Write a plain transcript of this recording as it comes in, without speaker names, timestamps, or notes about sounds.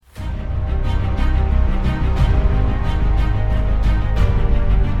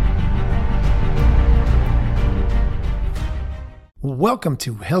Welcome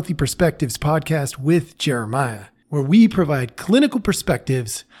to Healthy Perspectives Podcast with Jeremiah, where we provide clinical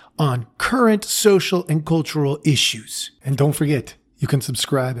perspectives on current social and cultural issues. And don't forget, you can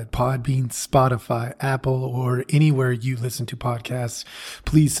subscribe at Podbean, Spotify, Apple, or anywhere you listen to podcasts.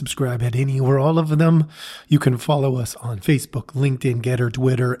 Please subscribe at any or all of them. You can follow us on Facebook, LinkedIn, Getter,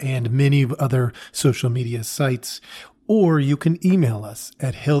 Twitter, and many other social media sites. Or you can email us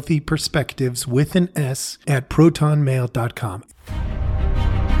at healthyperspectives@protonmail.com.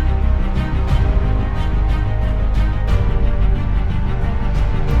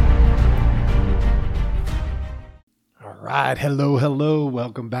 All right. Hello.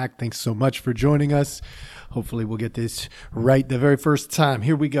 Welcome back. Thanks so much for joining us. Hopefully we'll get this right the very first time.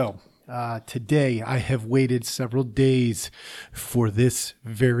 Here we go. Today, I have waited several days for this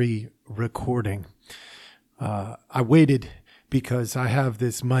very recording. I waited because I have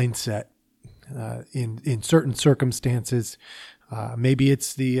this mindset in certain circumstances. Maybe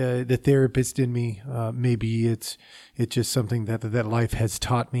it's the therapist in me. Maybe it's just something that life has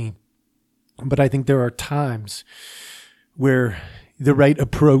taught me. But I think there are times where the right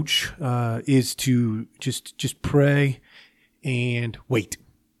approach is to just pray and wait.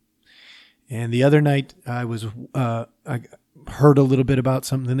 And the other night I heard a little bit about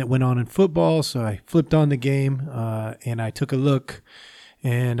something that went on in football, so I flipped on the game and I took a look,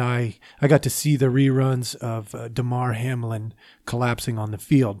 and I got to see the reruns of Damar Hamlin collapsing on the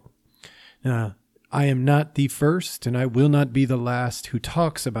field. I am not the first, and I will not be the last who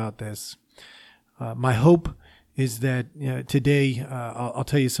talks about this. My hope is that today I'll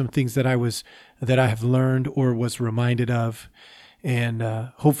tell you some things that I have learned or was reminded of. And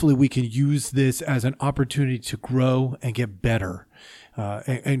hopefully we can use this as an opportunity to grow and get better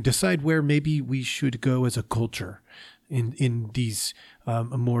and decide where maybe we should go as a culture in these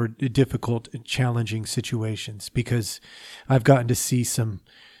more difficult and challenging situations. Because I've gotten to see some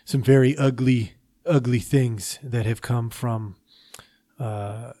very ugly things that have come from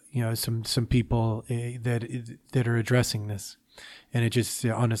some people that are addressing this. And it just,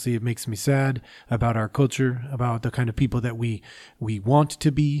 honestly, it makes me sad about our culture, about the kind of people that we want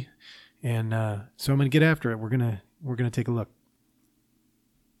to be. And so I'm going to get after it. We're going to take a look.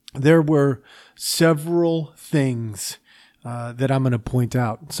 There were several things that I'm going to point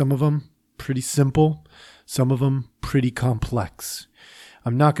out. Some of them pretty simple. Some of them pretty complex.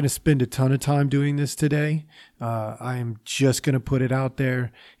 I'm not going to spend a ton of time doing this today. I am just going to put it out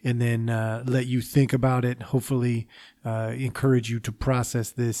there and then let you think about it. Hopefully, encourage you to process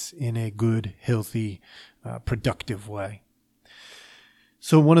this in a good, healthy, productive way.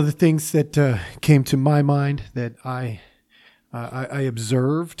 So one of the things that came to my mind that I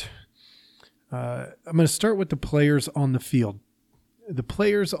observed, I'm going to start with the players on the field. The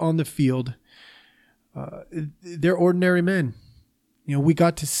players on the field, they're ordinary men. We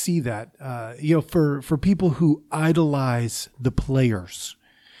got to see that, for people who idolize the players.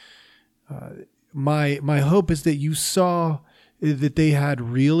 My hope is that you saw that they had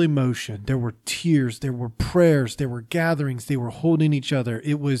real emotion. There were tears, there were prayers, there were gatherings, they were holding each other.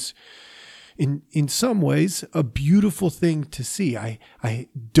 It was, in some ways, a beautiful thing to see. I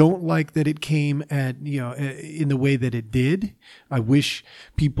don't like that it came in the way that it did. I wish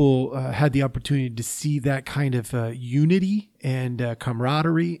people had the opportunity to see that kind of unity and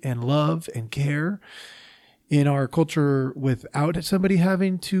camaraderie and love and care in our culture without somebody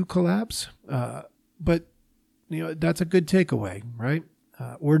having to collapse. But that's a good takeaway, right?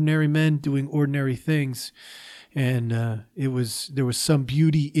 Ordinary men doing ordinary things. And there was some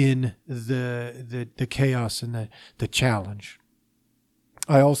beauty in the chaos and the challenge.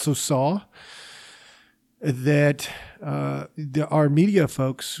 I also saw that our media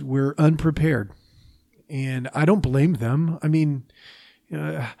folks were unprepared, and I don't blame them. I mean,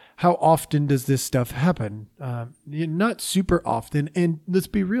 how often does this stuff happen? Not super often. And let's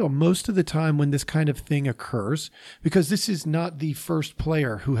be real, most of the time when this kind of thing occurs, because this is not the first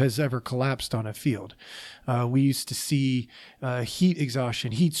player who has ever collapsed on a field. We used to see heat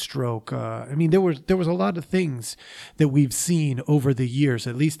exhaustion, heat stroke. There was a lot of things that we've seen over the years,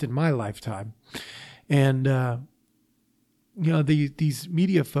 at least in my lifetime. And, these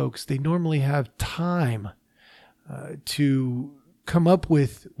media folks, they normally have time to come up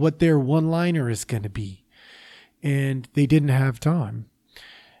with what their one-liner is going to be. And they didn't have time.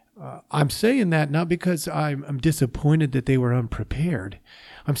 I'm saying that not because I'm disappointed that they were unprepared.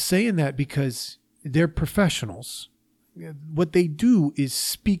 I'm saying that because they're professionals. What they do is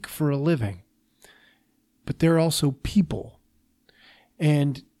speak for a living. But they're also people.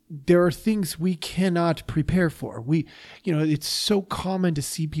 And there are things we cannot prepare for. It's so common to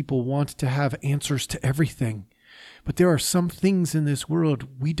see people want to have answers to everything. But there are some things in this world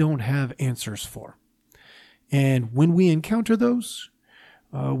we don't have answers for. And when we encounter those,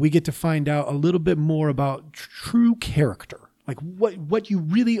 we get to find out a little bit more about true character, like what you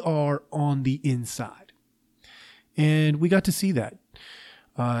really are on the inside. And we got to see that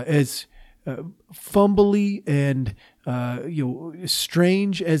as fumbly and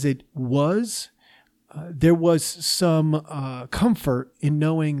strange as it was. There was some comfort in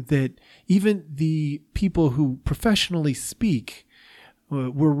knowing that even the people who professionally speak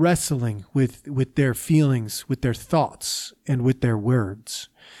were wrestling with their feelings, with their thoughts, and with their words.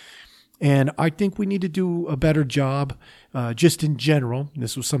 And I think we need to do a better job, just in general.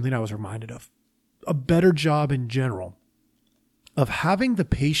 This was something I was reminded of. A better job in general of having the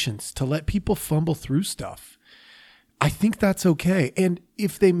patience to let people fumble through stuff. I think that's okay. And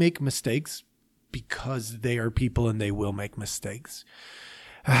if they make mistakes, because they are people and they will make mistakes,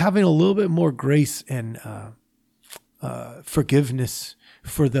 having a little bit more grace and forgiveness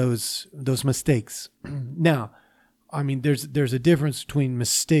for those mistakes. Now, I mean, there's a difference between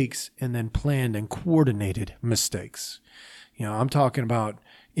mistakes and then planned and coordinated mistakes. I'm talking about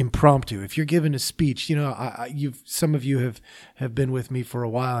impromptu. If you're giving a speech, some of you have been with me for a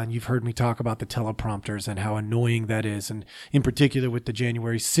while, and you've heard me talk about the teleprompters and how annoying that is. And in particular with the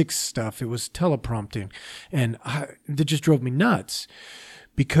January 6th stuff, it was teleprompting, and that just drove me nuts,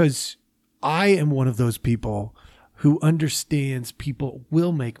 because I am one of those people who understands people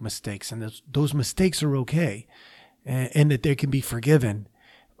will make mistakes, and those mistakes are okay, and that they can be forgiven.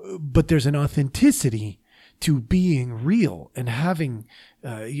 But there's an authenticity to being real and having,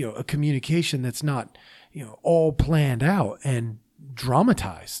 a communication that's not, all planned out and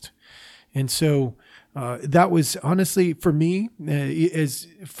dramatized. And so that was honestly, for me, as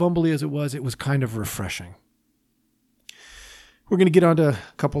fumbly as it was kind of refreshing. We're going to get on to a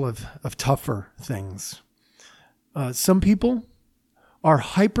couple of tougher things. Some people are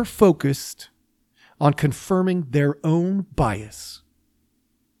hyper-focused on confirming their own bias,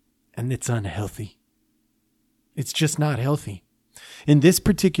 and it's unhealthy. It's just not healthy. In this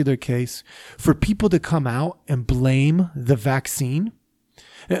particular case, for people to come out and blame the vaccine,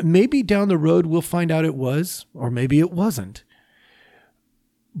 maybe down the road we'll find out it was, or maybe it wasn't.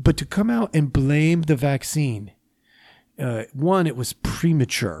 But to come out and blame the vaccine, one, it was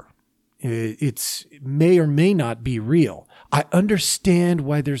premature. It may or may not be real. I understand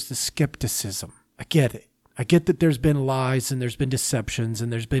why there's the skepticism. I get it. I get that there's been lies and there's been deceptions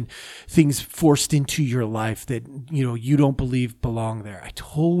and there's been things forced into your life that, you don't believe belong there. I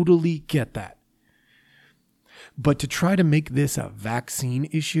totally get that. But to try to make this a vaccine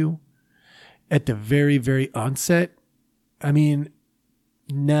issue at the very, very onset,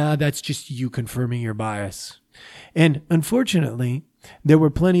 that's just you confirming your bias. And unfortunately, there were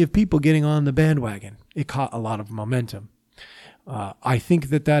plenty of people getting on the bandwagon. It caught a lot of momentum. I think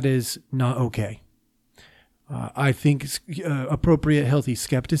that is not okay. I think appropriate, healthy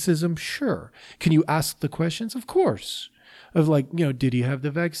skepticism, sure. Can you ask the questions? Of course. Of did he have the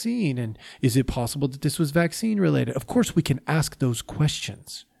vaccine? And is it possible that this was vaccine related? Of course, we can ask those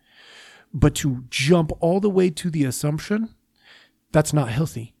questions. But to jump all the way to the assumption, that's not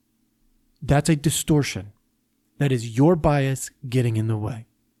healthy. That's a distortion. That is your bias getting in the way.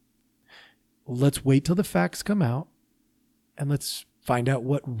 Let's wait till the facts come out and let's find out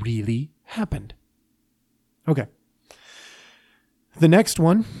what really happened. Okay. The next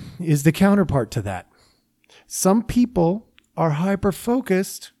one is the counterpart to that. Some people are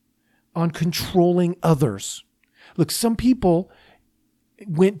hyper-focused on controlling others. Look, some people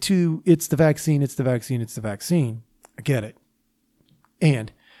went to, it's the vaccine, it's the vaccine, it's the vaccine. I get it.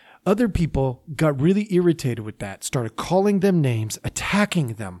 And other people got really irritated with that, started calling them names,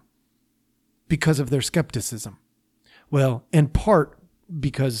 attacking them because of their skepticism. Well, in part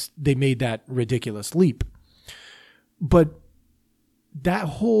because they made that ridiculous leap. But that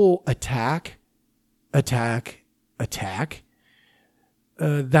whole attack, that's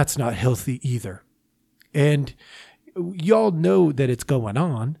not healthy either. And y'all know that it's going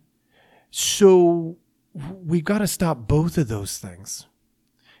on. So we've got to stop both of those things.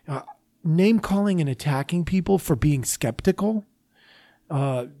 Name calling and attacking people for being skeptical.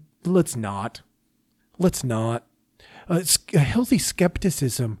 Let's not. A healthy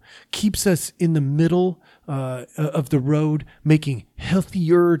skepticism keeps us in the middle of the road, making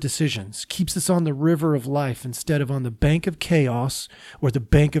healthier decisions, keeps us on the river of life instead of on the bank of chaos or the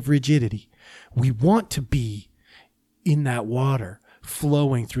bank of rigidity. We want to be in that water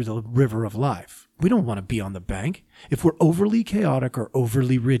flowing through the river of life. We don't want to be on the bank. If we're overly chaotic or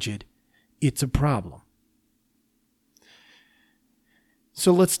overly rigid, it's a problem.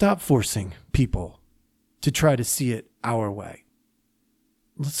 So let's stop forcing people to try to see it our way.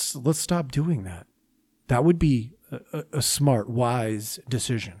 Let's stop doing that. That would be a smart, wise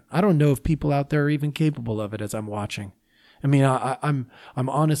decision. I don't know if people out there are even capable of it as I'm watching. I mean, I'm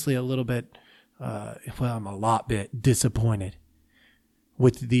honestly a little bit, I'm a lot bit disappointed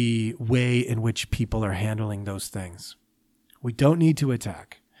with the way in which people are handling those things. We don't need to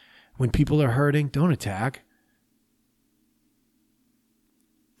attack. When people are hurting, don't attack.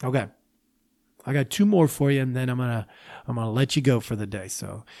 Okay. I got 2 more for you, and then I'm gonna let you go for the day.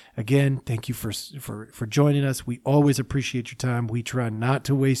 So again, thank you for joining us. We always appreciate your time. We try not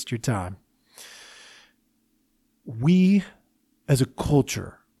to waste your time. We, as a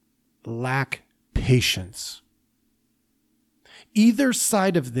culture, lack patience. Either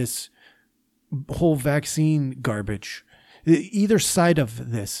side of this whole vaccine garbage, either side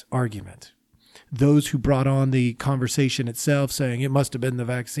of this argument, those who brought on the conversation itself saying it must have been the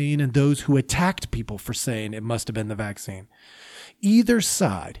vaccine, and those who attacked people for saying it must have been the vaccine. Either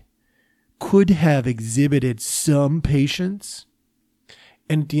side could have exhibited some patience.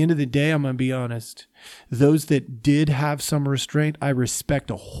 And at the end of the day, I'm going to be honest, those that did have some restraint, I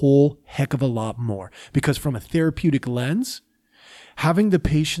respect a whole heck of a lot more. Because from a therapeutic lens, having the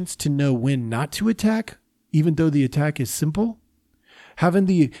patience to know when not to attack, even though the attack is simple, having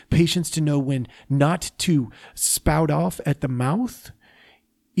the patience to know when not to spout off at the mouth,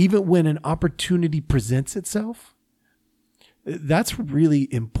 even when an opportunity presents itself, that's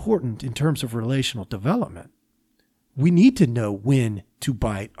really important in terms of relational development. We need to know when to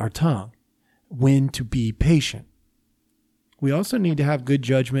bite our tongue, when to be patient. We also need to have good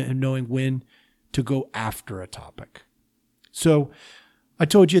judgment in knowing when to go after a topic. So I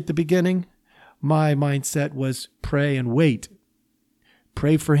told you at the beginning, my mindset was pray and wait.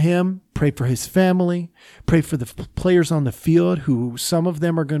 Pray for him, pray for his family, pray for the players on the field who some of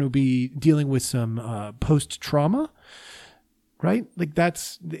them are going to be dealing with some post-trauma, right? Like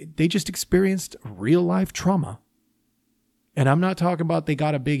they just experienced real life trauma. And I'm not talking about they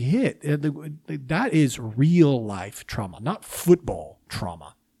got a big hit. That is real life trauma, not football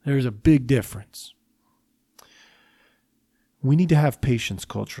trauma. There's a big difference. We need to have patience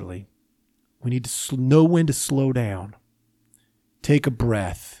culturally. We need to know when to slow down. Take a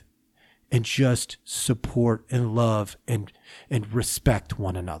breath and just support and love and respect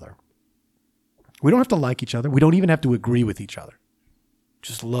one another. We don't have to like each other. We don't even have to agree with each other.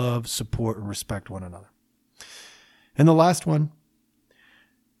 Just love, support, and respect one another. And the last one,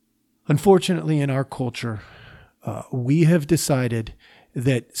 unfortunately in our culture, we have decided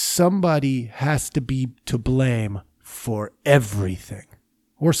that somebody has to be to blame for everything,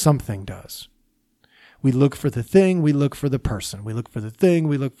 or something does. We look for the thing, we look for the person. We look for the thing,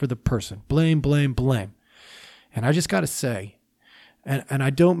 we look for the person. Blame, blame, blame. And I just got to say, and I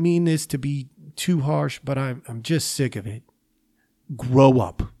don't mean this to be too harsh, but I'm just sick of it. Grow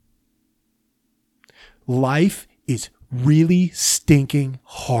up. Life is really stinking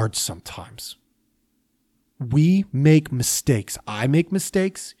hard sometimes. We make mistakes. I make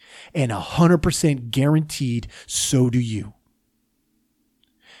mistakes, and 100% guaranteed so do you.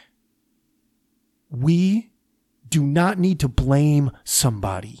 We do not need to blame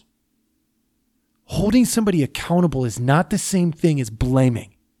somebody. Holding somebody accountable is not the same thing as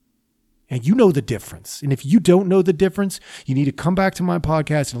blaming. And you know the difference. And if you don't know the difference, you need to come back to my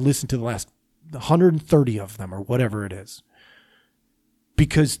podcast and listen to the last 130 of them or whatever it is.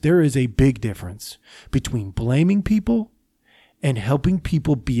 Because there is a big difference between blaming people and helping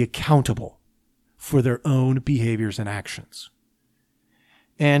people be accountable for their own behaviors and actions.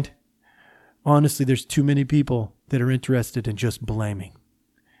 And honestly, there's too many people that are interested in just blaming,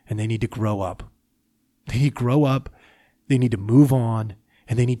 and they need to grow up. They need to grow up, they need to move on,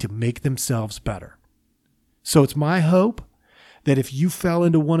 and they need to make themselves better. So it's my hope that if you fell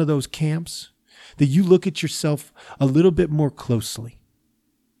into one of those camps, that you look at yourself a little bit more closely.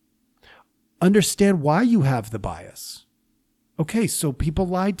 Understand why you have the bias. Okay, so people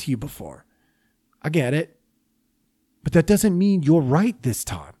lied to you before. I get it. But that doesn't mean you're right this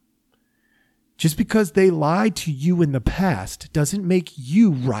time. Just because they lied to you in the past doesn't make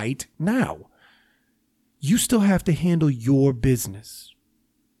you right now. You still have to handle your business.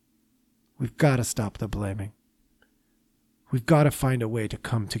 We've got to stop the blaming. We've got to find a way to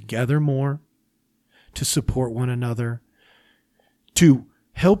come together more, to support one another, to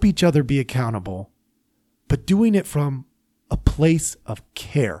help each other be accountable, but doing it from a place of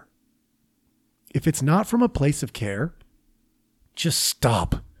care. If it's not from a place of care, just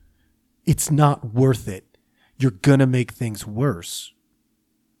stop. It's not worth it. You're going to make things worse.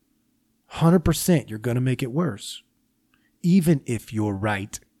 100% you're going to make it worse, even if you're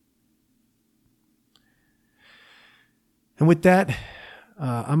right. And with that,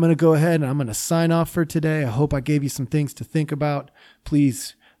 I'm going to go ahead and I'm going to sign off for today. I hope I gave you some things to think about.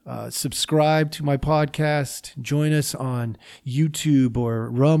 Please subscribe to my podcast. Join us on YouTube or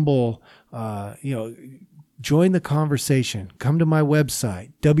Rumble. Join the conversation. Come to my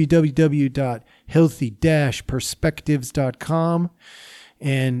website, www.healthy-perspectives.com.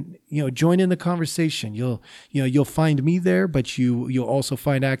 And, join in the conversation. You'll find me there, but you'll also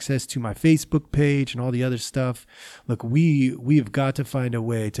find access to my Facebook page and all the other stuff. Look, we've got to find a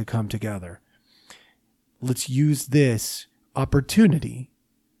way to come together. Let's use this opportunity,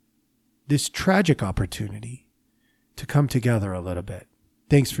 this tragic opportunity, to come together a little bit.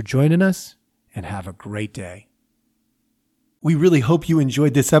 Thanks for joining us, and have a great day. We really hope you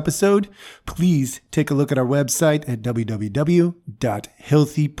enjoyed this episode. Please take a look at our website at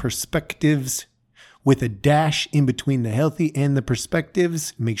www.healthyperspectives with a dash in between the healthy and the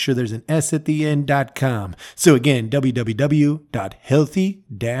perspectives. Make sure there's an S at the end.com. So again,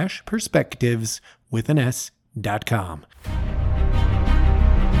 www.healthy-perspectives with an S.com.